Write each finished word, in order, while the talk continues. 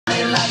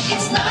like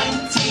it's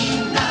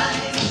 1999.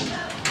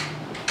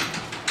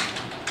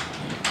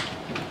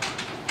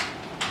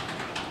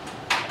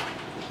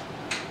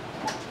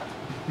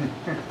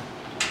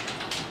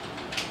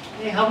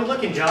 Hey, how we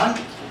looking, John?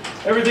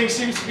 Everything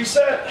seems to be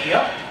set.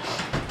 Yep.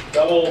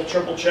 Double,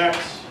 triple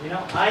checks. You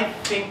know, I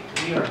think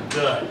we are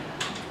good.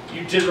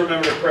 You did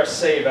remember to press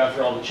save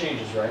after all the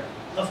changes, right?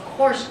 Of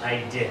course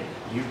I did.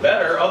 You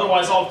better,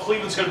 otherwise all of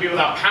Cleveland's going to be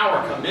without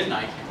power come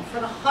midnight. For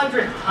the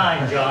 100th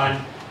time,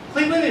 John,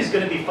 Cleveland is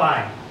going to be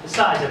fine.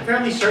 Besides, I'm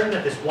fairly certain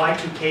that this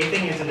Y2K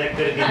thing isn't that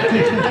good of a big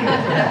deal.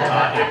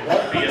 It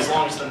won't be as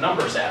long as the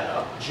numbers add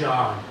up.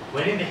 John,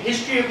 when in the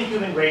history of the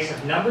human race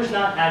have numbers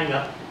not adding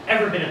up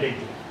ever been a big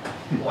deal?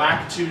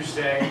 Black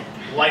Tuesday,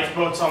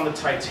 lifeboats on the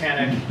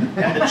Titanic,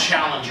 and the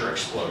Challenger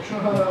explosion.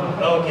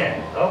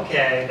 Okay,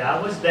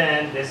 that was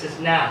then, this is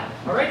now.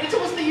 All right, it's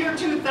almost the year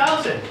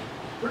 2000.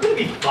 We're going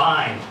to be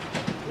fine,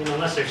 you know,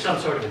 unless there's some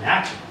sort of an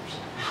accident.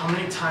 How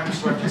many times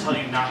do I have to tell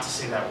you not to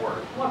say that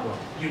word? What word?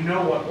 You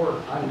know what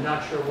word. I'm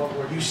not sure what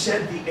word. You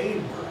said the A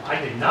word. I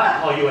did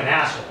not call you an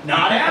asshole.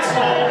 Not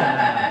asshole!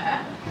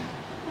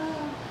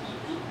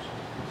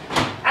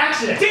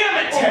 Accident!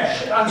 Damn it,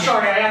 Ted! Oh, I'm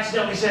sorry, I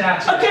accidentally said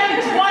accident.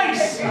 Again,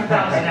 twice!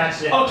 That was an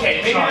accident. Okay,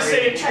 maybe sorry. to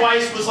say it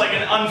twice was like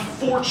an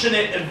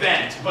unfortunate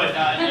event, but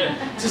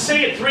to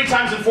say it 3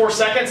 times in 4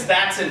 seconds,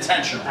 that's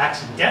intentional.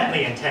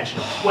 Accidentally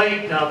intentional.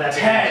 Wait, no, that's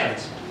Ted,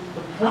 intentional.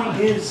 the point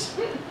is,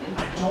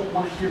 I don't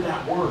want to hear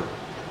that word,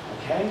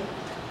 okay?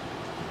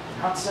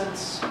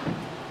 Nonsense.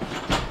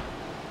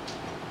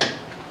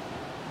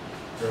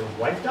 Your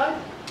wife died?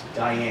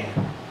 Diane.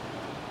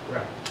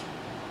 Right.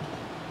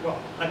 Well,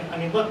 I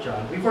mean, look,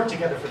 John, we've worked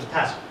together for the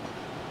past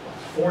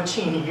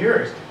 14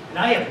 years, and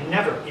I have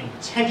never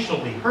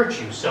intentionally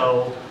hurt you,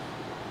 so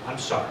I'm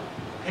sorry,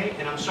 okay?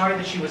 And I'm sorry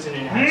that she was in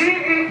an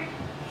accident.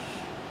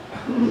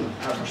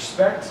 Out of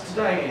respect to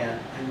Diane,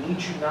 I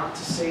need you not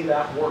to say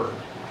that word.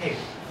 Okay,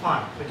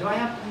 fine, but do I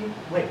have to...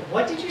 Wait,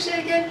 what did you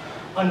say again?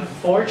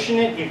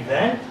 Unfortunate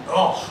event?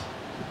 Oh,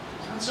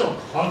 sounds so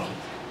clunky.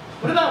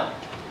 What about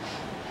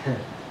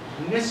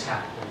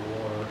mishap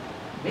or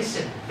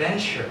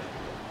misadventure?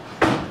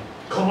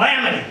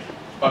 Calamity!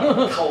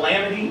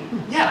 Calamity?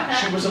 Yeah.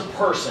 She was a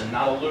person,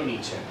 not a Looney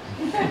Tune.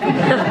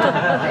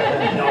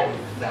 No,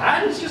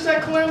 that is just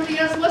that calamity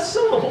has less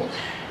syllables.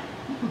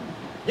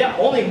 Yeah,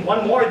 only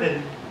one more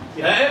than...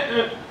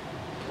 that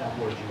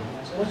word you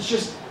don't say. Let's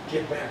just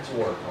get back to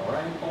work, all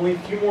right? Only a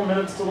few more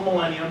minutes till the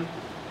millennium.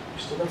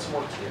 We still got some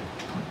work to do.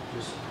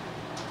 Just...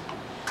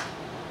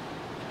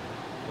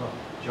 Look,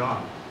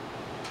 John,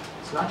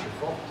 it's not your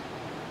fault.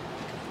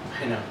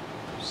 I know.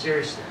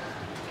 Seriously,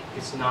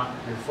 it's not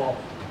your fault.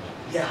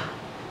 Yeah,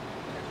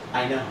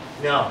 I know.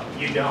 No,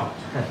 you don't.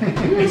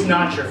 It's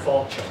not your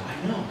fault, John. I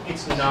know.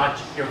 It's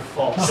not your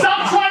fault.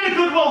 Stop trying to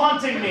Goodwill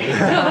Hunting me!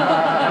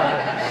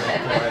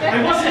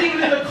 I wasn't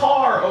even in the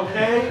car,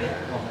 okay?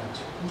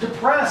 I'm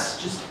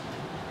depressed. Just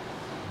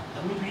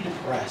let me be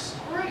depressed.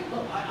 All right,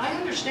 look, I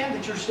understand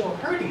that you're still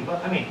hurting,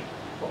 but I mean,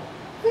 well,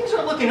 things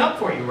are looking up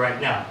for you right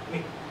now. I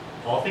mean,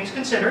 all things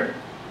considered.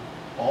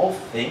 All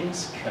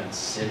things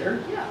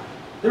considered? Yeah.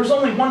 There's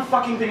only one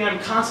fucking thing I'm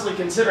constantly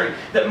considering,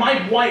 that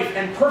my wife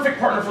and perfect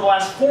partner for the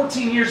last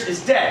 14 years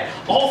is dead.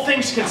 All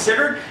things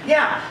considered,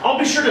 yeah, I'll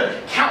be sure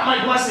to count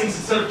my blessings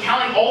instead of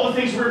counting all the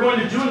things we were going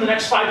to do in the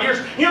next 5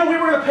 years. You know, we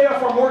were going to pay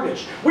off our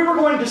mortgage. We were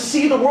going to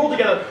see the world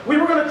together. We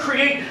were going to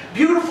create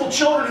beautiful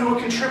children who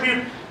would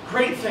contribute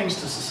great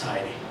things to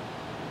society.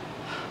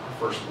 Our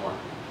firstborn,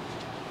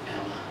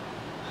 Emma,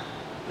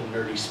 the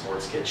nerdy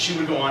sports kid. She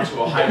would go on to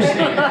Ohio State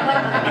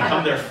and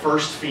become their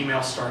first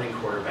female starting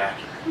quarterback.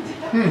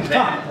 Then,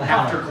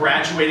 after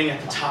graduating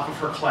at the top of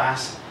her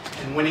class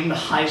and winning the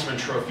Heisman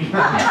Trophy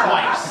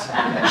twice,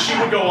 she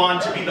would go on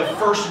to be the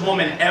first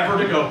woman ever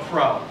to go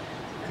pro.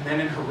 And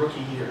then in her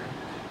rookie year,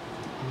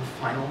 on the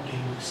final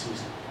game of the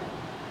season,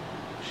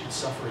 she'd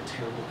suffer a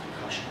terrible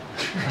concussion.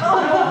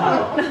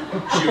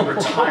 She would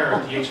retire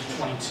at the age of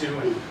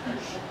 22 and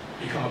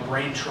become a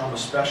brain trauma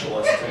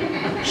specialist.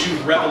 And she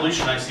would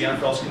revolutionize the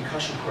NFL's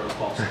concussion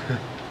protocols.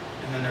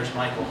 And then there's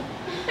Michael.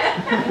 He'll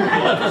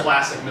have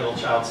classic middle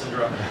child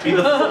syndrome. Be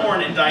the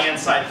thorn in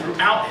Diane's side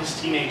throughout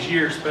his teenage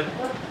years, but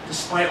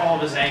despite all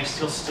of his angst,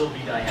 he'll still be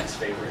Diane's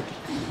favorite.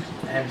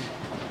 And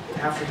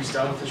after he's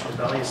done with his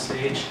rebellious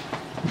stage,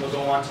 he'll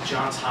go on to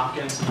Johns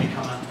Hopkins and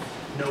become a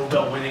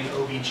Nobel-winning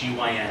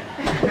OBGYN.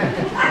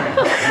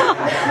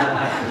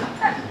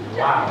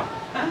 Wow.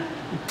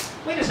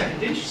 Wait a second,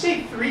 didn't you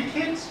say 3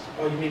 kids?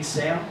 Oh, you mean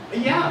Sam?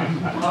 Yeah.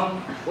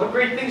 What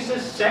great things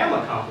does Sam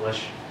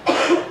accomplish?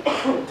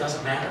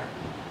 Doesn't matter.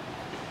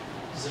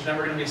 Because there's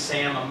never going to be a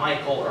Sam, a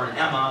Michael, or an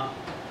Emma.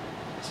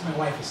 Because my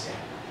wife is dead.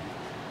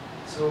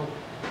 So,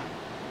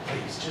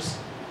 please, just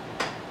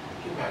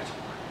get back to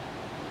work.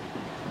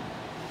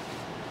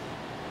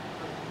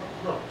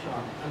 Look,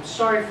 John, I'm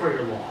sorry for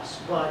your loss,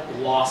 but...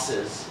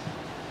 Losses.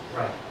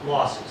 Right,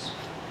 losses.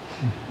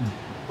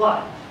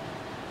 But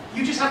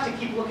You just have to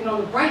keep looking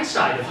on the bright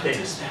side of things.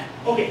 What does that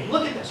mean? Okay,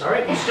 look at this, all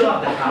right? You still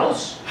have the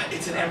house.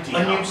 It's an empty A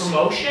new house.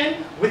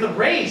 promotion with a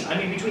raise. I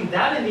mean, between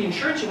that and the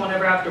insurance, you won't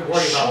ever have to worry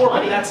about Sure, but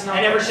money. that's not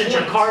And ever the since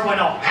your point. car went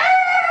off,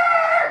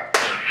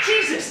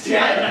 Jesus,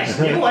 Dad, nice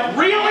new one.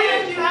 Really?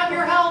 And you have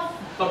your health.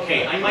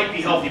 Okay, I might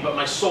be healthy, but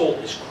my soul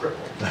is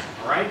crippled.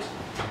 All right?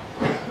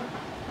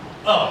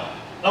 Oh,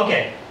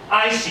 okay,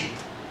 I see.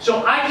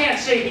 So I can't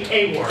say the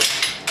A word,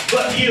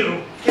 but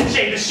you can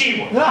say the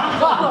C word.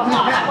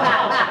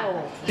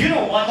 You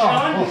know what,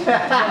 John?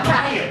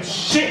 I am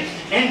sick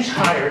and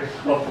tired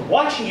of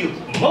watching you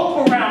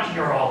mope around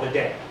here all the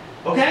day.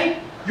 Okay?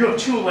 You have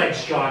 2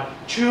 legs, John.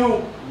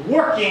 2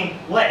 working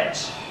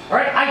legs. All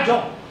right? I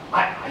don't.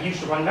 I used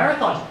to run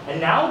marathons,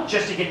 and now,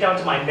 just to get down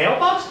to my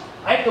mailbox,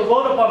 I have to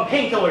load up on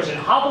painkillers and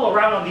hobble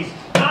around on these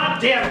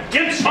goddamn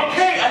dipsticks.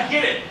 Okay, I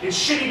get it. It's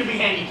shitty to be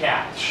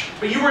handicapped.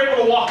 But you were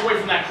able to walk away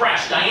from that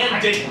crash.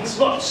 Diane didn't.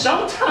 Look,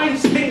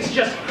 sometimes things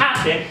just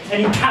happen,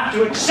 and you have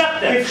to accept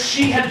them. If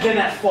she had been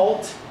at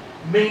fault,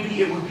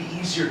 maybe it would be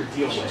easier to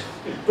deal with.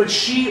 But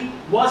she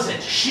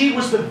wasn't. She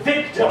was the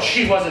victim. Well,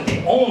 she wasn't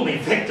the only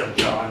victim,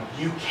 John.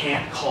 You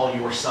can't call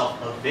yourself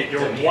a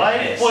victim. Your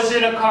wife was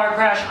in a car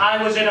crash,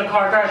 I was in a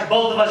car crash,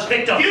 both of us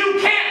victims. You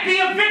can't be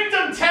a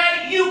victim,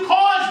 Ted! You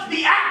caused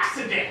the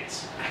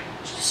accident!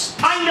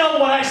 I know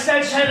what I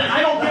said, Ted, and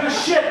I don't give a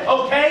shit,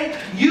 okay?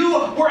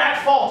 You were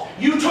at fault.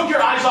 You took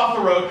your eyes off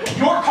the road.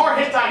 Your car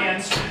hit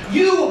Diane's.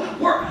 You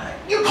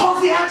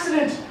caused the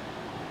accident.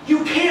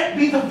 You can't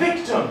be the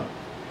victim.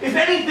 If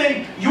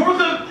anything, you're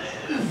the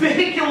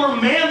vehicular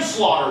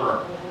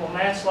manslaughterer. Well,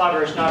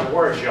 manslaughter is not a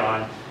word,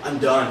 John. I'm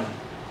done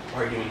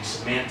arguing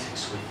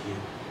semantics with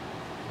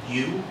you.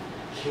 You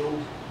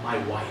killed my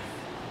wife.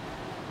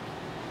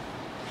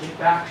 Get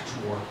back to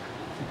work.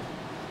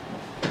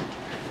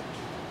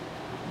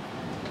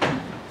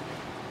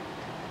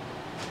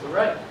 You're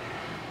right.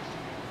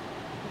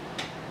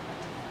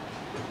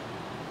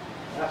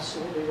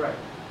 Absolutely right.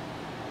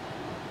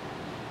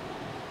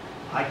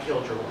 I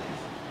killed your wife.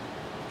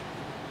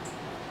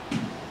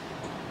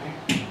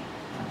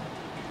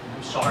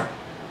 I'm sorry.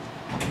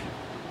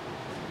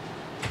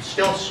 I'm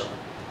still sorry.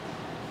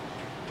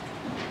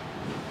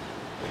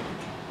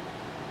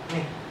 I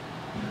mean,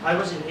 I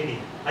was an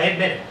idiot. I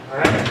admit it, all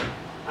right?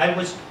 I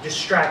was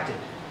distracted.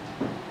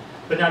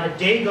 But not a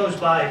day goes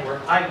by where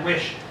I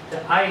wish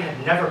that I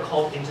had never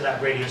called into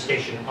that radio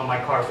station on my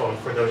car phone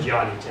for those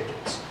Yanni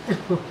tickets. I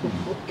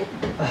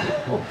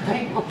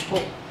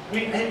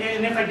mean,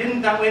 and if I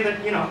didn't, that way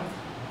that, you know,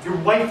 your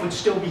wife would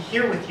still be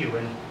here with you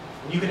and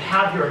you could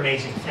have your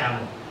amazing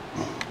family.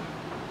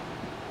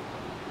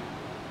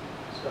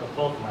 Instead of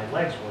both of my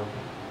legs working,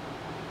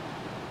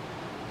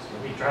 still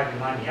be driving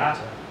my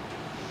Miata.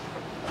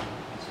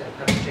 Instead of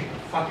having to take the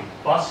fucking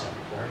bus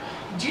everywhere.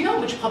 Do you know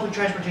which public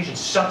transportation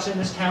sucks in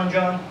this town,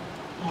 John?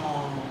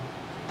 Oh,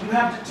 you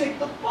have to take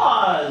the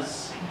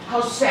bus.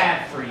 How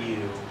sad for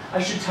you.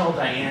 I should tell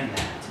Diane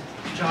that.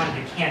 John,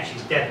 you can't.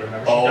 She's dead,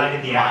 remember? She died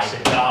in the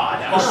accident. Oh my God.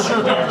 That was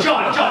so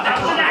John, that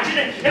was an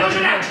accident! It was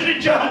an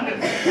accident, John!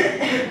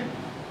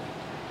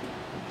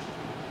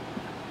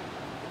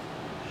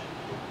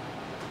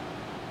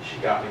 She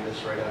got me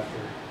this right after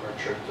our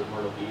trip to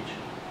Myrtle Beach.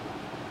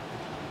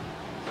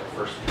 Our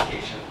first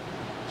vacation.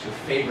 It's her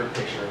favorite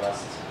picture of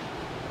us.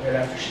 Right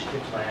after she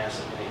kicked my ass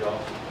at mini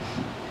golf.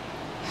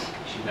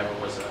 She never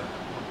was a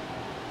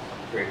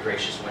very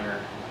gracious winner.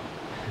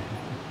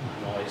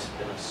 I've always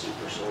been a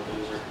super sore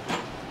loser.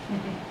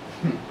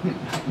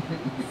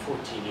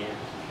 14 years.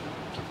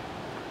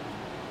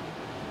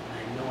 I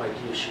had no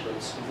idea she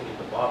wrote something at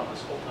the bottom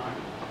this whole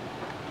time.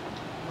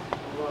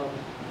 Well,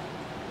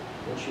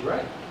 what's she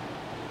write?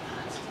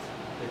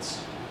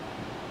 It's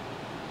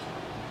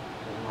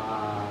Come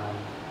on.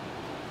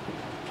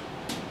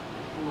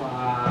 Come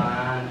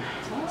on.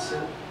 That's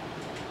it.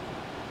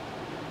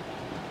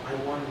 I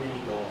won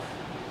mini golf.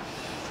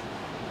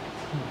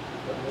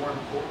 But more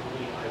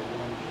importantly, I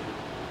won you.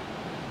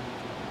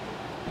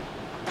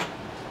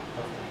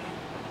 Love you.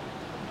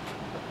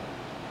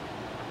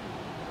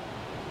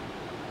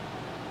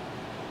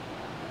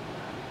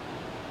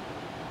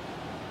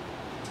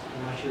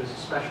 You know, she was a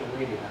special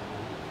lady that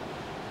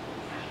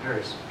one.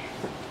 Very special.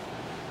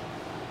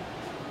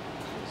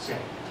 Say,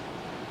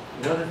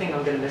 you know the thing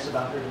I'm going to miss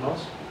about her the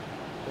most?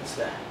 What's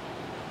that?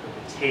 Her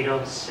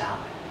potato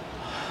salad.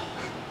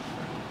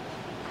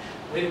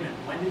 Wait a minute,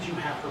 when did you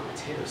have her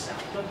potato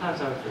salad?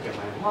 Sometimes I would forget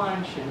my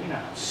lunch and, you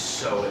know.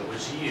 So it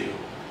was you.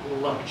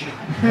 Look,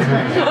 John.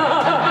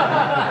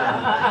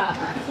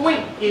 The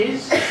point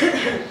is,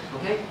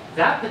 okay,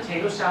 that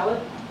potato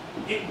salad,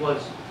 it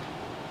was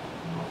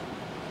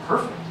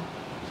perfect.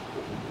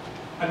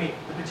 I mean,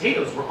 the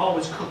potatoes were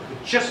always cooked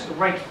with just the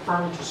right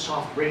firm to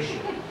soft ratio.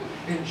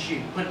 And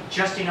she put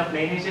just enough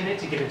mayonnaise in it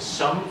to give it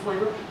some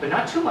flavor, but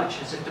not too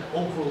much as if to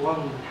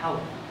overwhelm the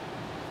palate.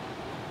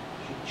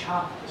 She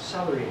chopped the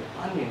celery and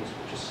onions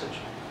with just such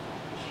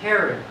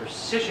care and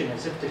precision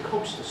as if to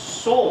coax the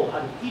soul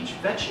out of each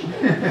vegetable.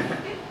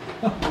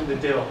 And the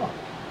dill.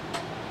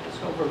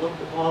 Just overlooked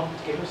the all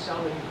potato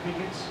salad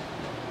ingredients.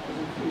 It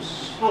infused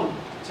so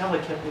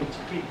delicately to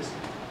create this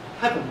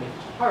heavenly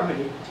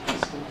harmony of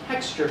taste and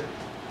texture.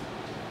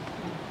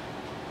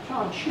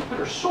 John, she put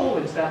her soul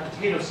into that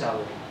potato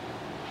salad.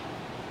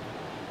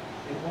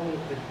 And only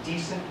a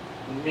decent,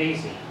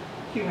 amazing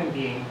human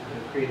being could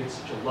have created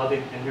such a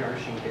loving and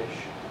nourishing dish.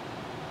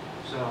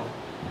 So,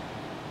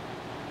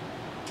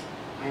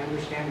 I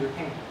understand your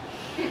pain.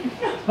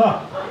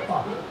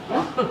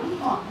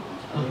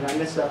 I mean, I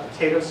miss that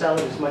potato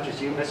salad as much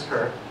as you miss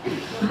her.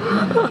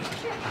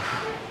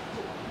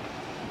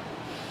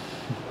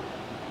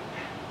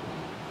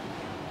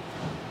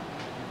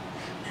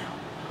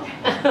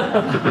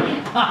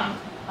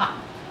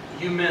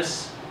 You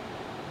miss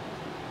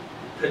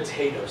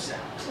potato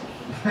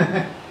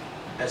salad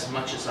as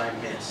much as I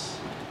miss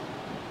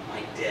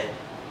my dead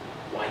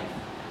wife.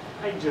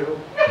 I do.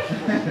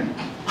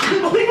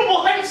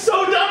 Unbelievable! I'm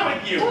so done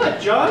with you! What,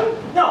 John?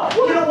 No,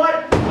 you know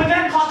what? When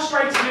that clock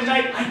strikes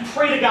midnight, I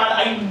pray to God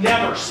I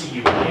never see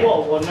you again.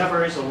 Well,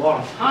 never is a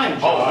long time,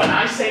 John. Oh, when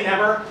I say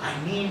never,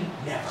 I mean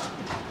never.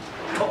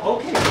 Oh,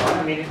 okay, John.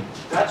 I mean,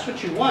 if that's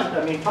what you want,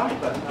 I mean, fine,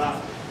 but,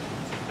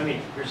 I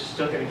mean, you're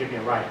still going to give me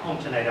a ride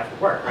home tonight after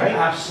work, right?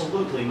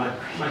 Absolutely. My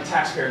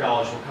taxpayer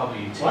dollars will cover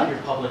you. Take What? your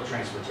public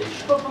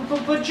transportation.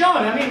 But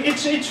John, I mean,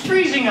 it's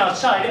freezing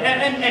outside,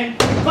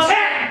 but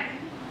Ted!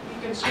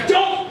 I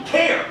don't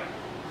care!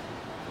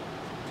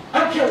 I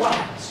don't care what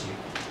happens to you.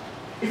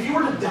 If you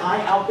were to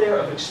die out there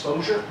of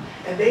exposure,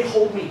 and they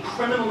hold me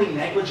criminally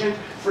negligent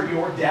for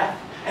your death,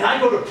 and I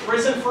go to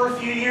prison for a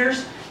few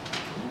years,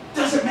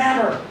 doesn't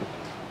matter.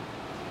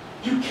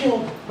 You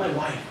killed my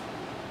wife.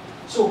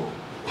 So,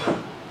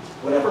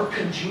 whatever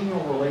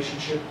congenial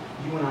relationship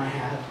you and I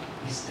have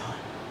is done.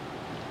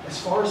 As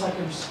far as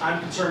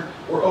I'm concerned,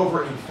 we're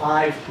over in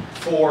 5,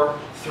 4,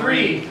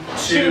 3,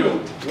 2,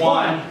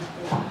 1.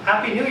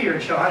 Happy New Year,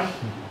 John.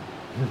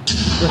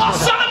 Oh,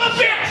 son of a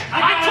bitch!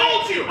 I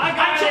told you!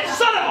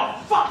 Son of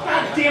a fuck!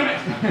 God damn it!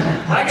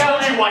 I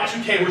told you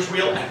Y2K was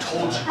real. I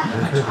told you.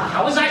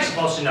 How was I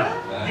supposed to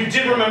know? You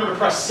did remember to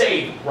press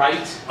save, right?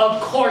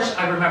 Of course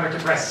I remember to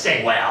press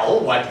save.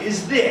 Well, what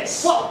is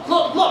this? Well,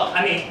 look,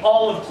 I mean,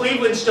 all of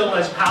Cleveland still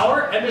has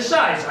power, and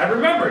besides, I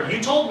remember, you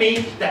told me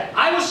that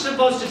I was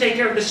supposed to take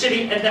care of the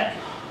city, and that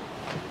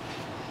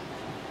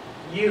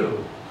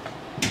you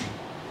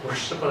were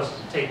supposed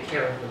to take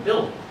care of the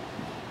building.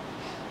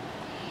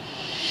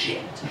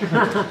 Shit.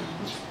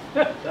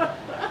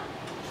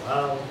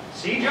 Well,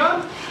 see,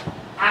 John?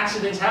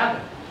 Accidents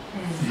happen.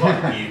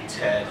 Fuck you,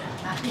 Ted.